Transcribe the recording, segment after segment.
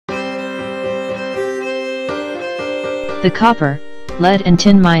The copper, lead and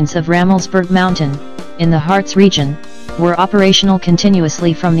tin mines of Rammelsberg Mountain, in the Harz region, were operational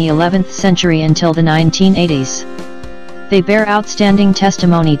continuously from the 11th century until the 1980s. They bear outstanding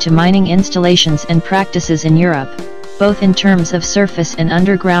testimony to mining installations and practices in Europe, both in terms of surface and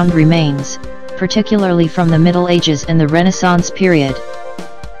underground remains, particularly from the Middle Ages and the Renaissance period.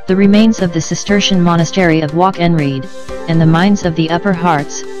 The remains of the Cistercian monastery of Wachenried, and the mines of the Upper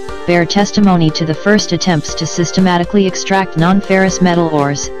Harz, bear testimony to the first attempts to systematically extract non-ferrous metal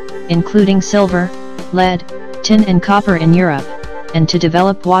ores, including silver, lead, tin and copper in Europe, and to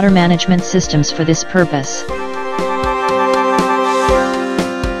develop water management systems for this purpose.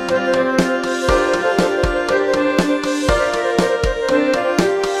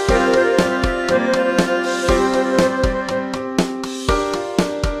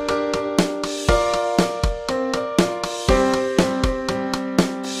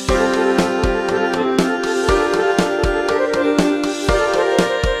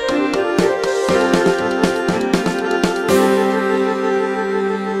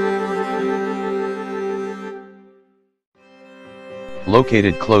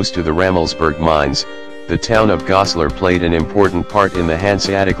 Located close to the Rammelsberg mines, the town of Goslar played an important part in the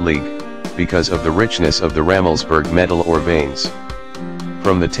Hanseatic League, because of the richness of the Rammelsberg metal ore veins.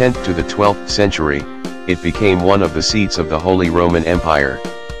 From the 10th to the 12th century, it became one of the seats of the Holy Roman Empire.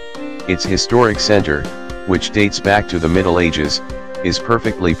 Its historic center, which dates back to the Middle Ages, is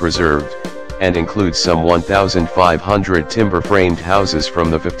perfectly preserved, and includes some 1,500 timber-framed houses from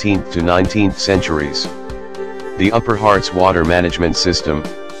the 15th to 19th centuries. The Upper Harz water management system,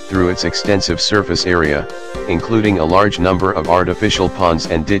 through its extensive surface area, including a large number of artificial ponds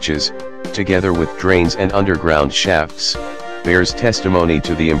and ditches, together with drains and underground shafts, bears testimony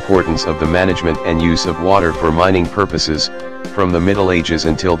to the importance of the management and use of water for mining purposes, from the Middle Ages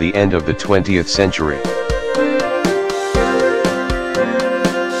until the end of the 20th century.